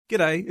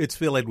G'day, it's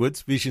Phil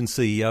Edwards, Vision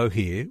CEO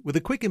here, with a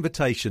quick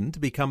invitation to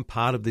become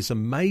part of this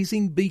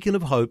amazing beacon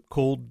of hope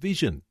called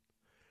Vision.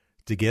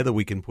 Together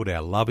we can put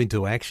our love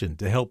into action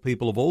to help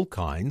people of all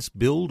kinds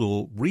build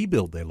or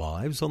rebuild their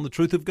lives on the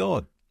truth of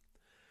God.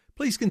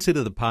 Please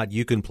consider the part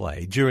you can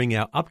play during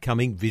our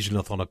upcoming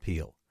Visionathon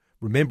appeal,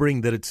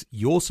 remembering that it's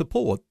your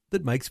support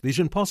that makes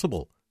Vision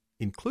possible,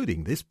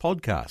 including this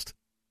podcast.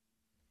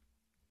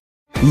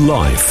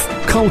 Life,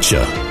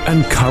 culture,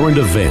 and current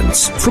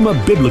events from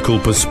a biblical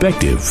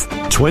perspective.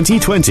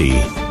 2020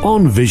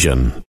 on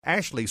Vision.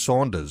 Ashley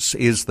Saunders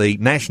is the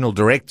National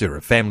Director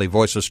of Family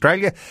Voice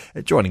Australia,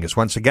 joining us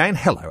once again.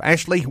 Hello,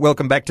 Ashley.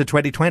 Welcome back to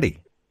 2020.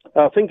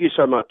 Thank you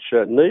so much,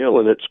 Neil,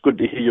 and it's good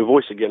to hear your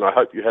voice again. I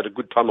hope you had a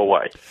good time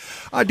away.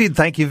 I did,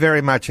 thank you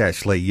very much,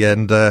 Ashley,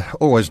 and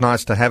always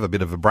nice to have a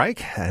bit of a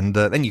break, and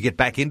then you get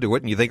back into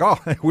it and you think, oh,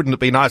 wouldn't it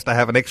be nice to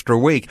have an extra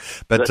week?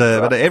 But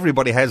but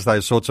everybody has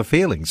those sorts of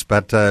feelings,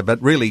 but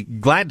really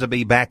glad to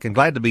be back and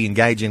glad to be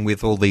engaging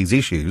with all these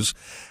issues.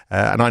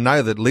 And I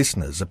know that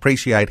listeners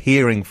appreciate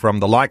hearing from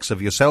the likes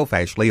of yourself,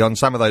 Ashley, on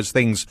some of those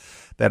things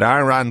that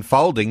are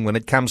unfolding when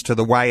it comes to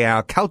the way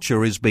our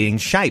culture is being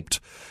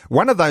shaped.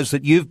 One of those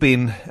that you've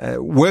been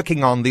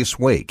working on this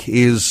week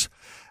is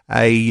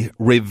a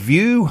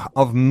review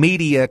of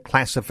media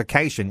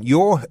classification.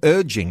 You're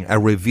urging a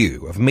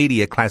review of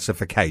media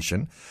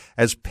classification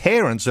as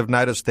parents have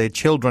noticed their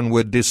children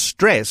were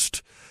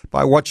distressed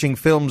by watching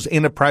films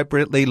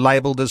inappropriately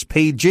labelled as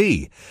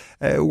PG.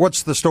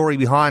 What's the story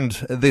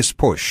behind this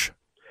push?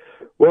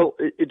 Well,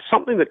 it's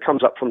something that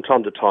comes up from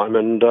time to time,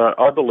 and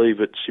I believe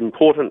it's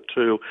important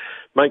to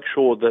make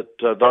sure that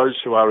those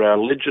who are our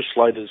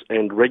legislators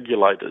and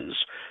regulators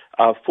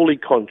are fully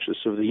conscious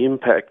of the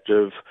impact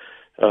of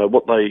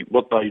what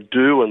they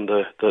do and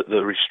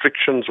the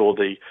restrictions or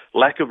the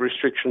lack of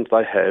restrictions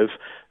they have,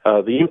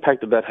 the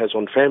impact that has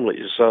on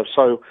families.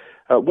 So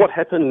what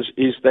happens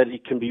is that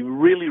it can be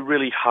really,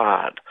 really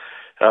hard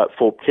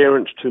for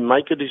parents to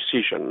make a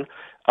decision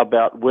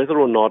about whether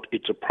or not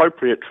it's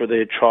appropriate for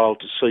their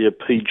child to see a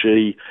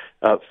PG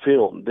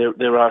film.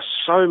 There are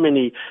so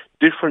many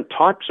different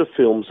types of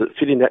films that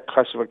fit in that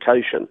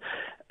classification,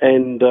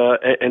 and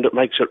it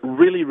makes it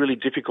really, really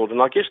difficult.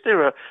 And I guess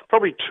there are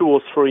probably two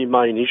or three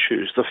main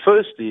issues. The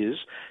first is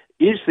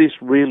this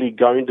really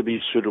going to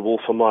be suitable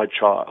for my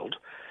child?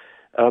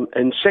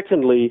 And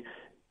secondly,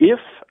 if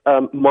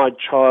my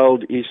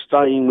child is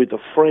staying with a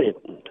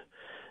friend,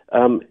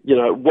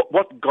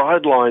 what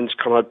guidelines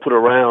can I put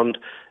around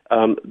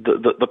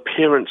the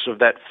parents of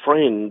that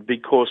friend?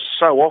 Because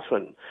so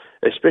often,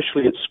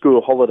 especially at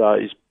school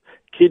holidays,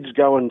 kids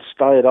go and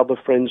stay at other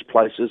friends'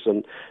 places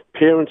and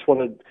parents want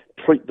to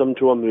treat them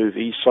to a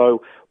movie.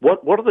 So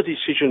what are the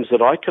decisions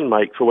that I can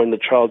make for when the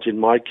child's in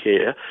my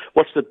care?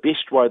 What's the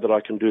best way that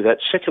I can do that?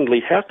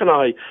 Secondly, how can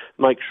I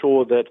make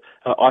sure that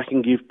I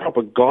can give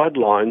proper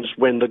guidelines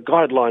when the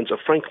guidelines are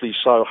frankly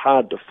so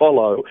hard to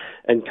follow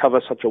and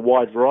cover such a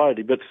wide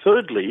variety? But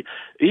thirdly,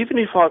 even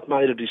if I've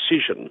made a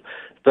decision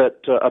that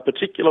a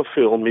particular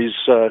film is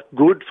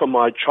good for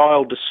my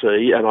child to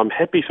see and I'm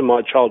happy for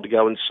my child to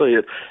go and see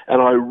it,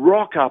 and I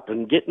rock up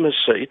and get in a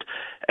seat,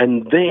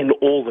 and then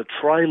all the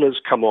trailers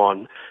come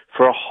on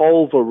for a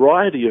whole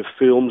variety of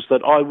films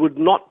that I would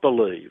not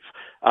believe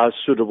are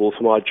suitable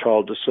for my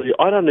child to see.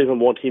 I don't even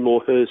want him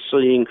or her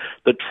seeing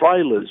the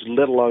trailers,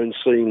 let alone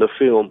seeing the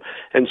film.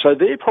 And so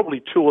they're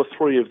probably two or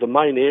three of the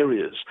main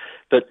areas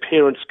that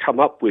parents come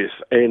up with,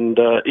 and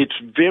it's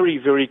very,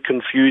 very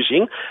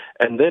confusing.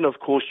 And then, of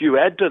course, you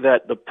add to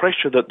that the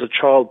pressure that the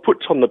child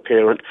puts on the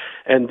parent,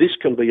 and this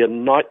can be a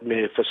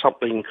nightmare for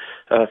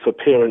for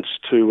parents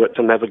to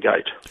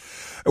navigate.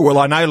 Well,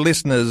 I know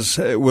listeners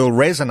will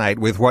resonate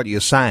with what you're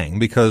saying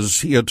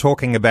because you're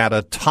talking about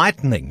a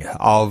tightening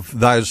of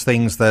those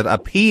things that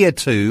appear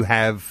to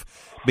have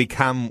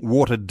become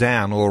watered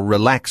down or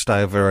relaxed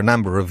over a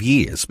number of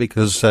years.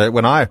 Because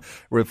when I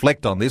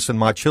reflect on this, and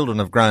my children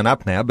have grown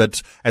up now,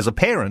 but as a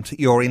parent,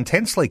 you're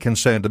intensely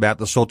concerned about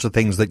the sorts of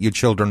things that your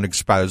children are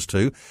exposed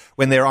to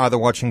when they're either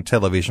watching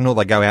television or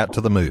they go out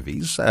to the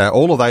movies.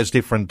 All of those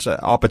different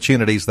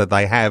opportunities that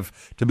they have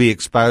to be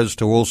exposed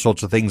to all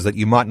sorts of things that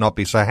you might not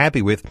be so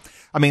happy with.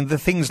 I mean, the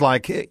things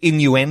like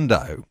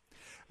innuendo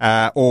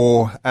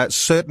or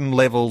certain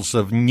levels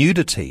of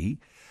nudity,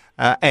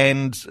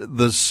 and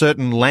the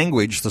certain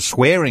language, the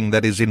swearing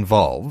that is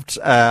involved.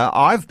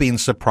 I've been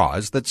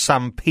surprised that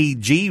some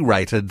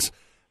PG-rated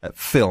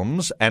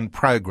films and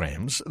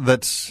programs,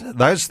 that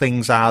those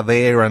things are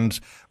there, and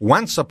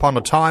once upon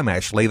a time,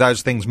 actually,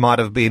 those things might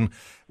have been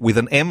with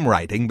an M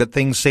rating, but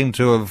things seem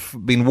to have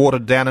been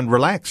watered down and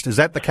relaxed. Is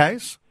that the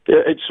case?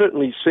 Yeah, it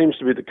certainly seems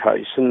to be the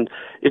case, and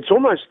it's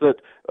almost that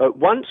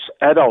once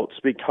adults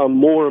become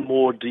more and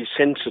more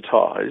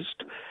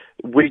desensitized,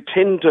 we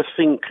tend to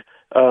think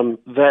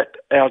that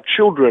our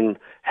children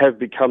have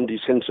become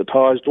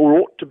desensitized or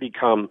ought to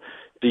become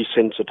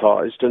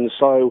desensitised, and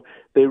so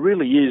there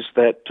really is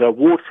that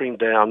watering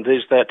down.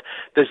 There's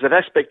that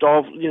aspect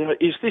of,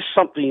 is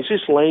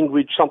this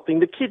language something?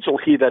 The kids will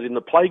hear that in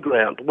the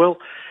playground. Well,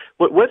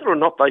 whether or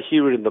not they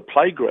hear it in the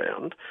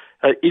playground,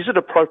 is it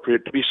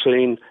appropriate to be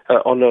seen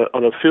on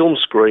a film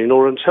screen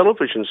or on a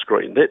television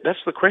screen?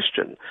 That's the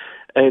question.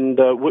 And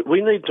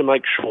we need to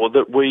make sure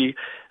that we,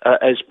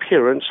 as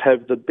parents,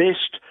 have the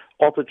best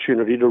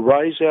opportunity to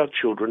raise our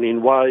children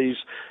in ways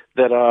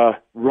that are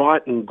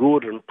right and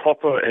good and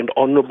proper and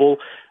honourable.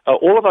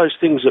 All of those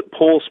things that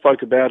Paul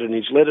spoke about in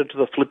his letter to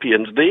the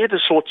Philippians, they're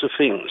the sorts of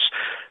things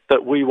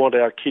that we want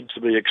our kids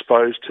to be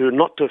exposed to,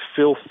 not to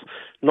filth,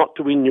 not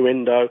to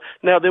innuendo.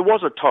 Now, there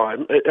was a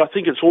time, I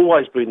think it's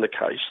always been the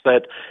case,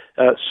 that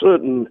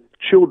certain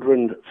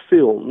children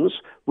films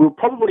will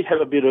probably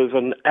have a bit of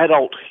an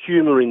adult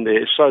humour in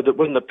there, so that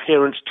when the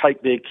parents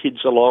take their kids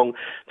along,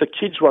 the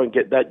kids won't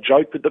get that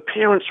joke, but the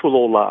parents will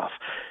all laugh.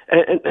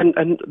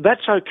 And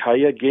that's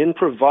okay, again,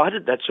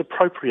 provided that's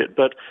appropriate.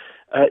 But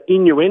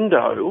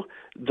innuendo,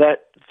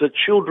 that the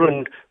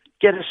children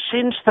get a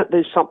sense that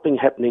there's something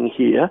happening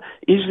here.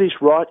 Is this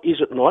right?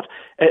 Is it not?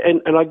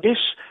 And I guess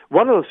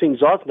one of the things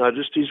I've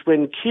noticed is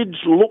when kids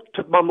look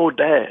to mum or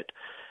dad,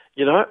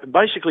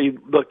 basically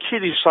the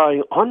kid is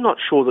saying, I'm not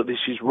sure that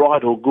this is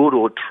right or good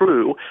or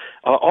true.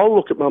 I'll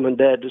look at mum and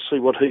dad to see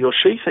what he or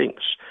she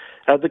thinks.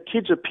 The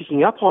kids are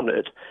picking up on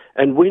it,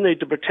 and we need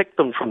to protect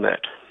them from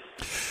that.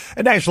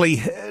 And actually,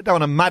 don't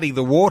want to muddy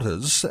the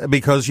waters,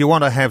 because you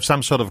want to have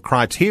some sort of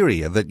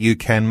criteria that you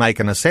can make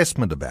an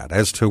assessment about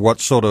as to what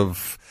sort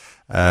of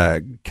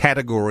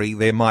category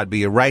there might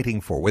be a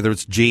rating for, whether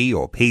it's G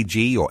or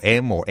PG or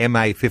M or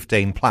MA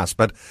 15 plus.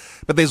 But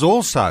there's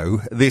also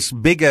this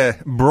bigger,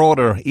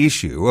 broader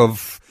issue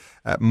of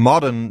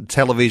modern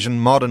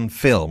television, modern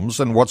films,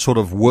 and what sort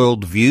of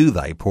worldview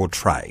they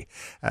portray.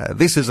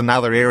 This is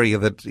another area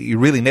that you're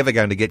really never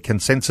going to get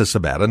consensus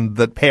about, and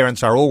that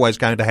parents are always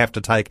going to have to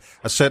take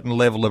a certain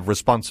level of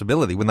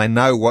responsibility when they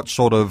know what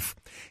sort of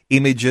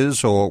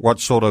images or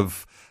what sort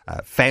of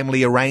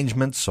family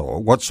arrangements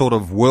or what sort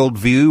of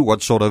worldview,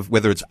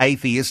 whether it's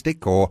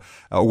atheistic or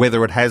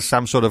whether it has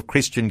some sort of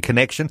Christian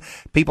connection.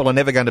 People are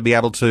never going to be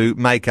able to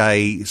make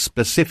a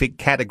specific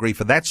category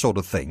for that sort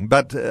of thing.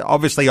 But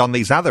obviously on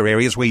these other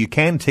areas where you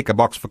can tick a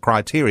box for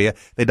criteria,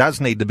 there does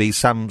need to be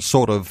some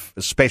sort of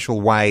special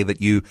way that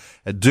you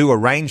do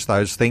arrange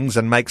those things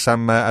and make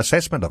some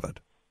assessment of it.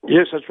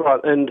 Yes, that's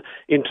right. And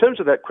in terms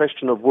of that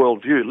question of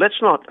worldview,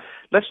 let's not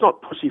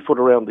pussyfoot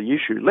around the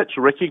issue. Let's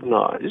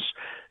recognise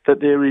that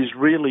there is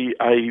really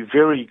a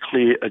very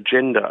clear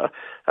agenda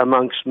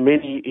amongst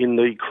many in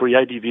the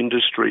creative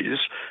industries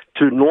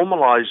to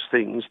normalise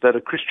things that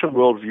a Christian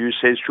worldview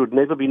says should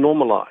never be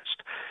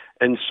normalised.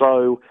 And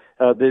so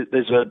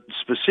there's a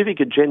specific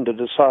agenda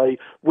to say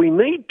we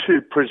need to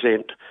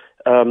present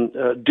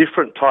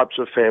different types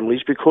of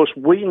families because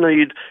we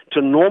need to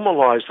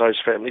normalise those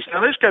families.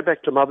 Now let's go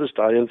back to Mother's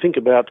Day and think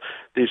about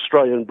the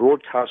Australian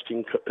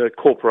Broadcasting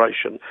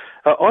Corporation.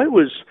 I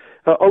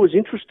was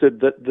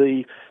interested that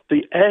the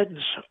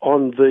ads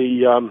on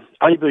the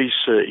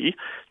ABC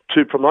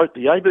to promote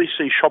the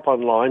ABC Shop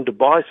Online to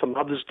buy for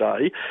Mother's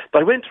Day,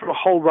 they went through a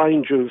whole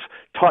range of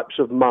types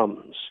of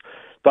mums.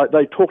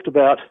 They talked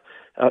about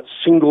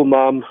single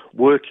mum,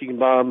 working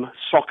mum,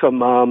 soccer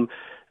mum,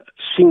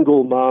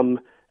 single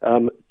mum,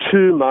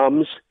 two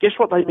mums. Guess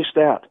what they missed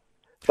out?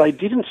 They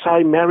didn't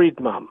say married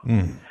mum.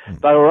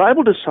 They were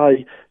able to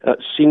say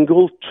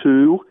single,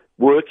 two,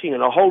 working,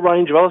 and a whole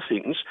range of other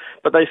things,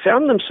 but they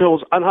found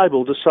themselves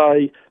unable to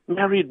say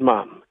married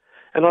mum.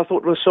 And I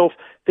thought to myself,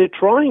 they're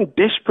trying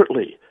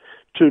desperately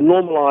to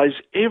normalise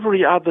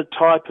every other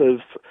type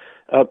of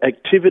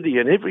activity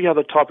and every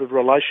other type of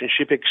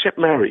relationship except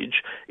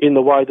marriage in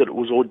the way that it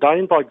was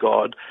ordained by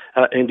God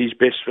and is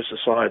best for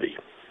society.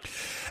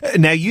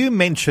 Now, you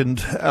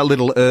mentioned a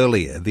little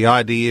earlier the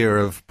idea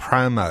of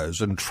promos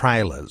and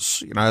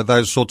trailers,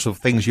 those sorts of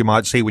things you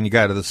might see when you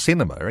go to the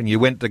cinema and you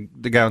went to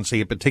go and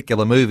see a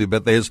particular movie,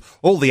 but there's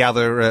all the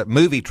other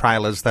movie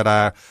trailers that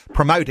are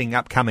promoting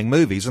upcoming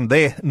movies, and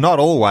they're not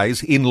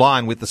always in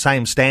line with the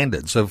same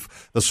standards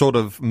of the sort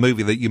of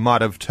movie that you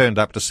might have turned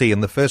up to see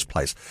in the first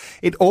place.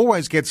 It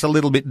always gets a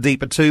little bit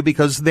deeper too,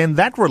 because then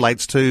that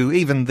relates to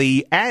even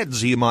the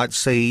ads you might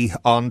see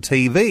on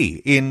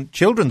TV in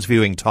children's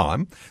viewing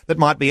time that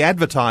might be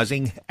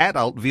advertising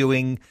adult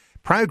viewing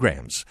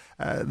programs.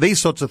 These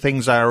sorts of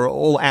things are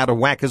all out of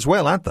whack as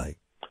well, aren't they?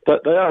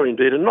 They are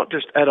indeed, and not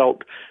just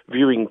adult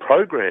viewing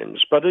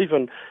programs, but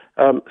even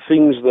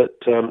things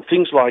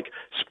like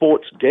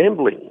sports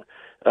gambling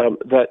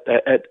that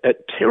at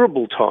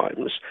terrible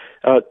times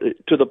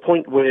to the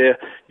point where,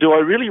 do I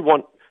really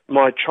want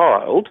my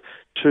child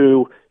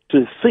to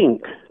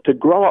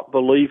grow up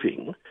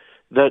believing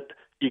that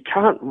you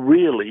can't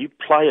really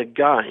play a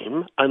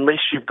game unless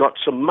you've got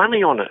some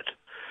money on it?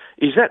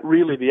 Is that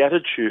really the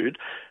attitude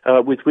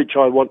with which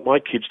I want my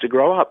kids to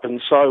grow up?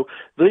 And so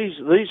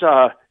these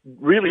are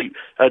really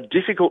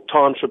difficult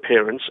times for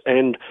parents,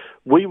 and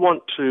we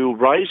want to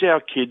raise our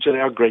kids and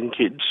our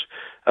grandkids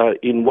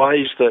in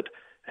ways that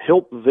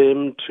help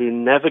them to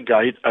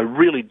navigate a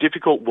really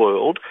difficult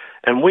world,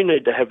 and we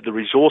need to have the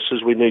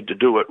resources we need to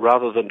do it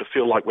rather than to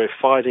feel like we're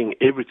fighting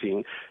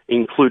everything,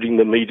 including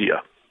the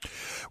media.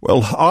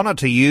 Well, honour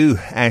to you,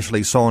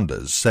 Ashley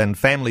Saunders, and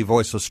Family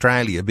Voice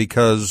Australia,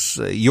 because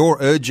you're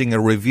urging a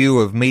review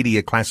of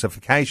media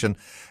classification.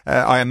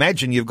 I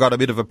imagine you've got a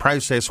bit of a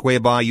process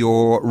whereby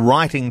you're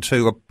writing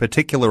to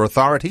particular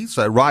authorities,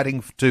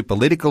 writing to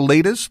political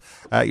leaders.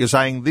 You're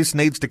saying this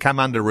needs to come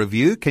under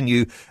review. Can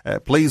you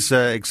please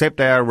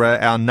accept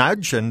our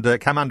nudge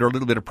and come under a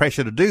little bit of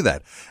pressure to do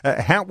that?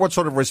 What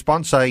sort of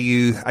response are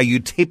you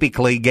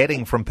typically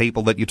getting from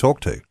people that you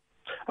talk to?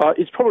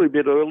 It's probably a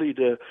bit early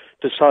to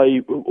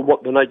say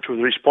what the nature of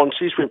the response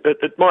is.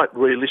 It might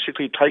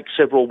realistically take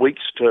several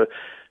weeks to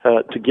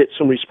get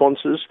some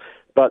responses,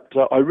 but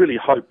I really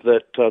hope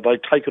that they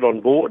take it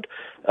on board.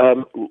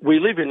 We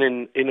live in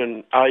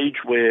an age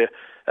where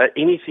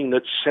anything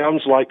that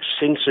sounds like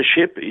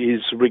censorship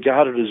is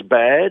regarded as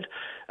bad,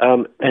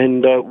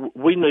 and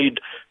we need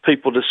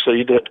people to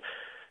see that.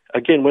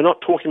 Again, we're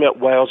not talking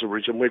about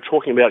wowserism. We're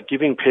talking about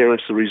giving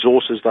parents the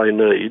resources they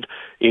need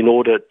in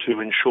order to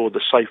ensure the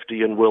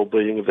safety and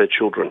well-being of their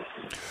children.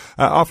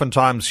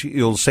 Oftentimes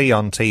you'll see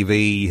on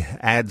TV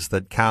ads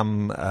that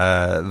come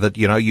that,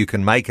 you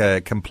can make a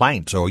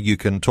complaint, or you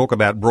can talk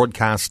about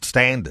broadcast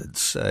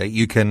standards.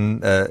 You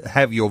can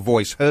have your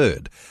voice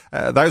heard.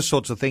 Those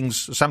sorts of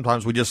things,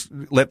 sometimes we just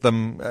let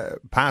them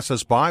pass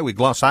us by. We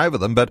gloss over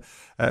them. But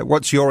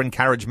what's your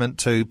encouragement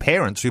to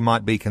parents who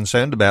might be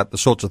concerned about the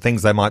sorts of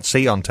things they might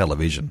see on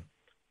television?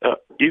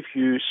 If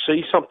you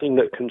see something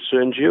that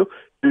concerns you,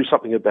 do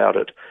something about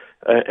it.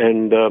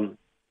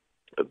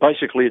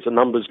 Basically, it's a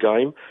numbers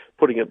game,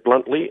 putting it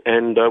bluntly,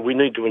 and we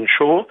need to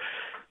ensure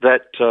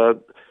that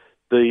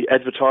the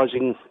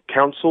advertising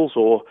councils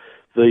or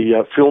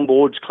the film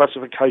board's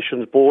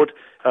classifications board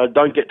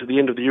don't get to the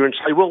end of the year and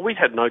say, well, we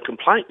had no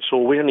complaints,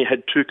 or we only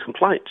had 2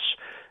 complaints.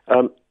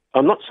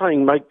 I'm not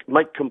saying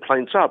make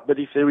complaints up, but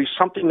if there is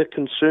something that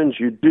concerns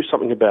you, do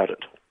something about it.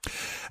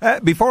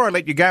 Before I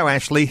let you go,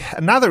 Ashley,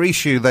 another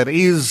issue that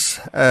is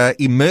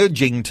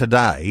emerging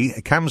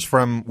today comes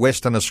from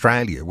Western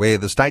Australia, where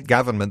the state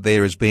government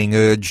there is being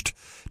urged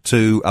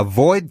to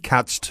avoid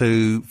cuts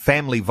to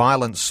family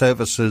violence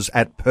services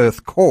at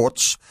Perth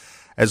courts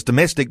as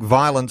domestic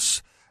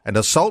violence and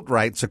assault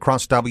rates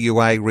across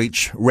WA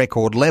reach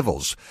record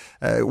levels.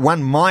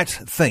 One might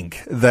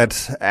think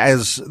that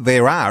as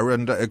there are,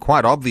 and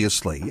quite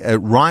obviously,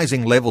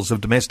 rising levels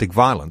of domestic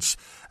violence,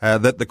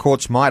 that the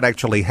courts might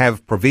actually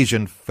have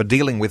provision for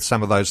dealing with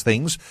some of those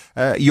things.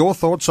 Your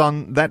thoughts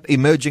on that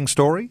emerging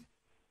story?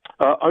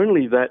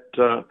 Only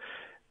that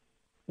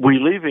we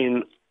live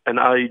in an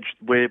age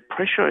where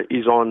pressure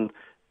is on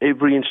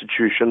every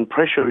institution,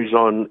 pressure is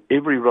on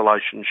every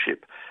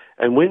relationship,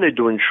 and we need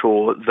to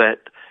ensure that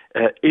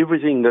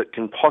everything that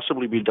can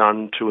possibly be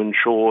done to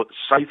ensure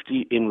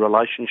safety in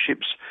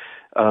relationships,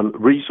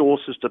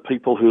 resources to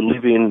people who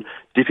live in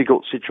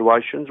difficult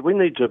situations, we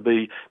need to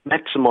be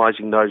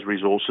maximising those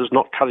resources,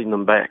 not cutting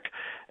them back.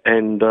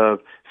 And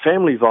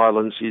family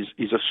violence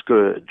is a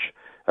scourge.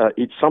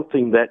 It's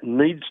something that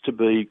needs to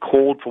be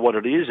called for what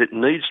it is. It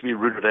needs to be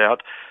rooted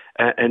out,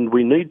 and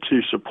we need to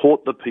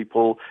support the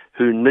people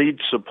who need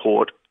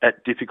support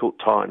at difficult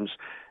times.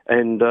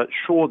 And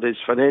sure, there's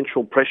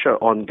financial pressure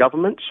on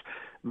governments,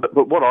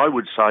 but what I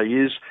would say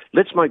is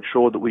let's make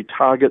sure that we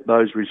target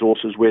those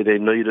resources where they're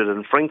needed.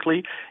 And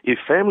frankly, if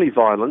family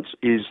violence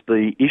is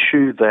the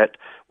issue that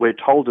we're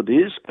told it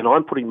is, and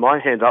I'm putting my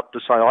hand up to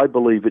say I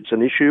believe it's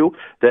an issue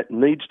that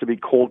needs to be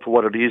called for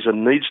what it is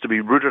and needs to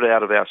be rooted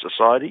out of our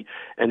society,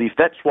 and if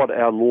that's what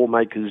our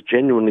lawmakers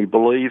genuinely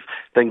believe,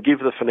 then give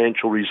the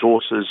financial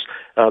resources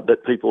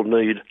that people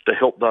need to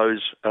help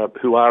those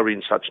who are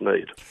in such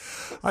need.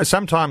 I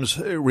sometimes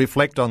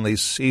reflect on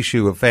this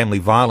issue of family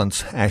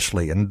violence,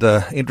 Ashley, and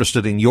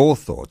interested in your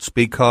thoughts,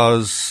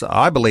 because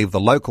I believe the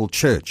local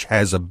church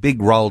has a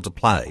big role to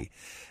play.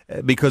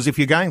 Because if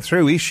you're going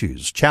through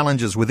issues,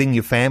 challenges within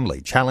your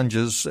family,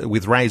 challenges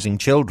with raising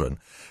children,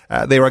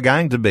 there are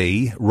going to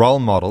be role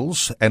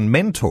models and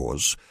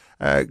mentors,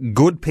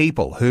 good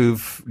people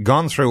who've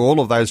gone through all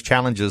of those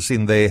challenges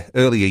in their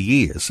earlier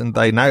years, and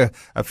they know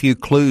a few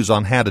clues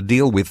on how to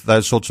deal with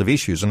those sorts of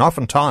issues. And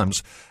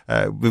oftentimes,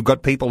 we've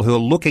got people who are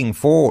looking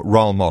for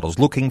role models,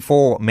 looking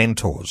for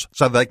mentors,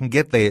 so they can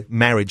get their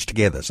marriage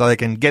together, so they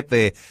can get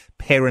their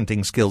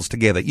parenting skills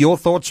together. Your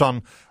thoughts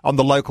on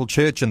the local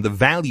church and the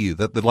value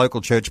that the local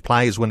church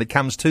plays when it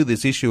comes to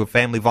this issue of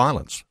family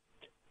violence?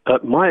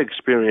 My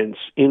experience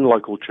in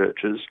local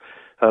churches,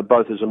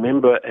 both as a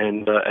member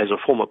and as a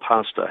former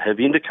pastor,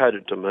 have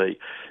indicated to me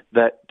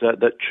that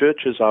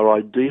churches are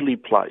ideally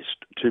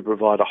placed to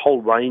provide a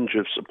whole range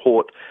of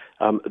support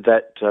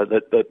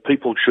that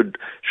people should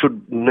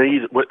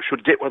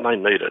get when they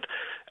need it.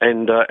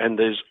 And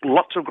there's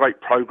lots of great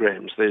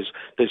programs. There's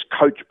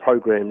coach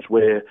programs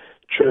where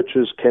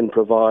churches can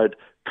provide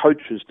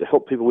coaches to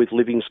help people with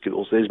living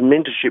skills. There's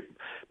mentorship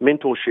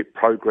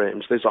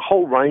programs. There's a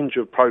whole range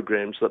of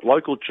programs that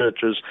local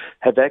churches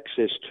have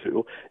access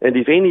to. And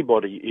if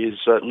anybody is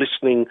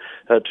listening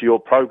to your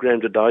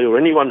program today, or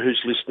anyone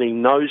who's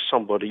listening knows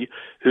somebody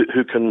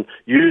who can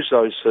use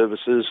those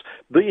services,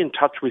 be in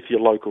touch with your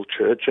local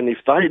church. And if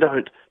they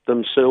don't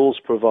themselves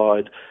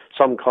provide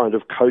some kind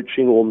of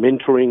coaching or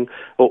mentoring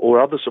or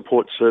other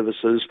support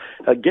services,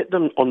 get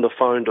them on the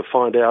phone to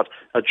find out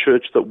a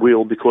church that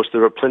will, because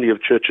there are plenty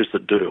of churches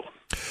that do.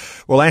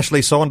 Well,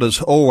 Ashley Saunders,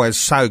 always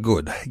so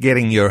good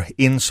getting your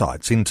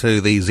insights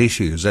into these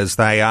issues as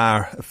they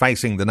are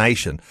facing the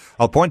nation.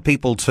 I'll point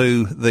people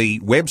to the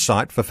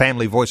website for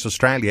Family Voice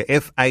Australia,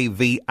 fava.org.au.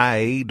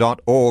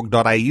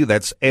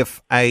 That's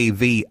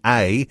fava.org.au.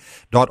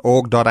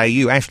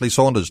 Ashley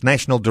Saunders,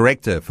 National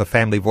Director for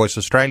Family Voice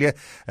Australia.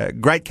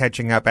 Great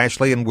catching up,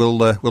 Ashley, and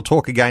we'll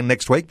talk again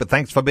next week, but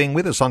thanks for being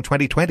with us on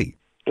 2020.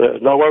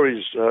 No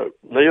worries,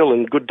 Neil,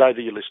 and good day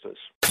to your listeners.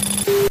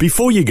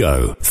 Before you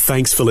go,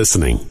 thanks for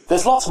listening.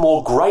 There's lots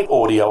more great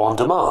audio on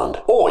demand,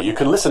 or you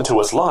can listen to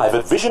us live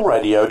at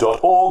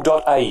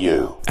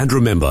visionradio.org.au. And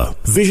remember,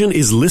 Vision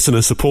is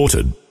listener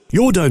supported.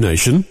 Your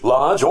donation,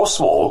 large or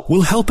small,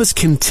 will help us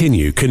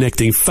continue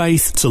connecting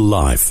faith to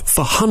life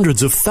for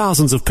hundreds of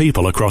thousands of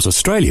people across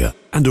Australia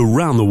and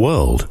around the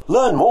world.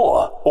 Learn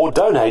more or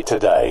donate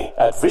today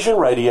at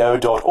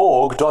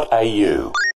visionradio.org.au.